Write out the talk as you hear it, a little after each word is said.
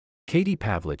Katie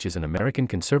Pavlich is an American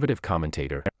conservative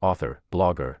commentator, author,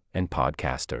 blogger, and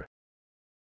podcaster.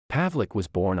 Pavlich was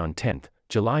born on 10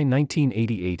 July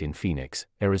 1988 in Phoenix,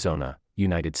 Arizona,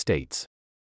 United States.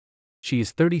 She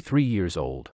is 33 years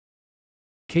old.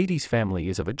 Katie's family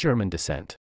is of a German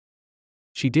descent.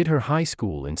 She did her high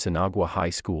school in Sinagua High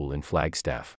School in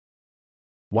Flagstaff.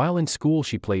 While in school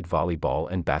she played volleyball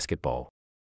and basketball.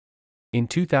 In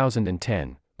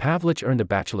 2010, Pavlich earned a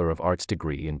Bachelor of Arts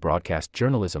degree in broadcast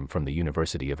journalism from the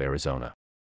University of Arizona.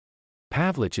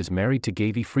 Pavlich is married to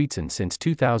Gavi Friedson since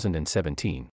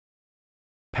 2017.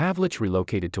 Pavlich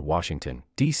relocated to Washington,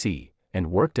 D.C.,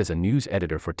 and worked as a news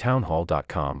editor for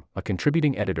townhall.com, a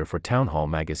contributing editor for Townhall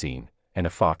magazine, and a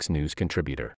Fox News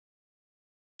contributor.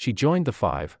 She joined The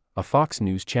Five, a Fox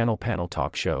News Channel panel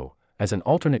talk show, as an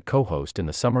alternate co-host in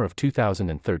the summer of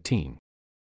 2013.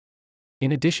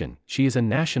 In addition, she is a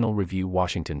National Review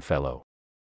Washington Fellow.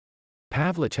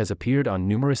 Pavlich has appeared on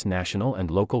numerous national and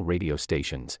local radio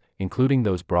stations, including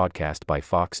those broadcast by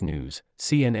Fox News,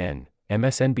 CNN,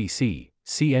 MSNBC,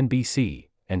 CNBC,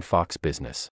 and Fox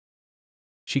Business.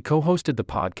 She co-hosted the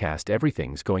podcast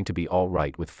Everything's Going to Be All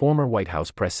Right with former White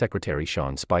House Press Secretary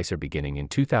Sean Spicer beginning in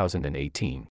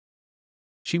 2018.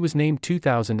 She was named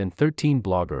 2013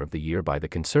 Blogger of the Year by the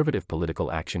Conservative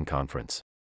Political Action Conference.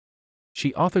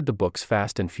 She authored the books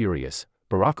Fast and Furious,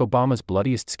 Barack Obama's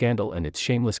Bloodiest Scandal and Its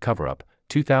Shameless Cover-Up,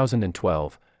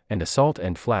 2012, and Assault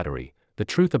and Flattery, The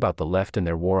Truth About the Left and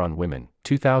Their War on Women,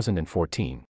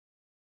 2014.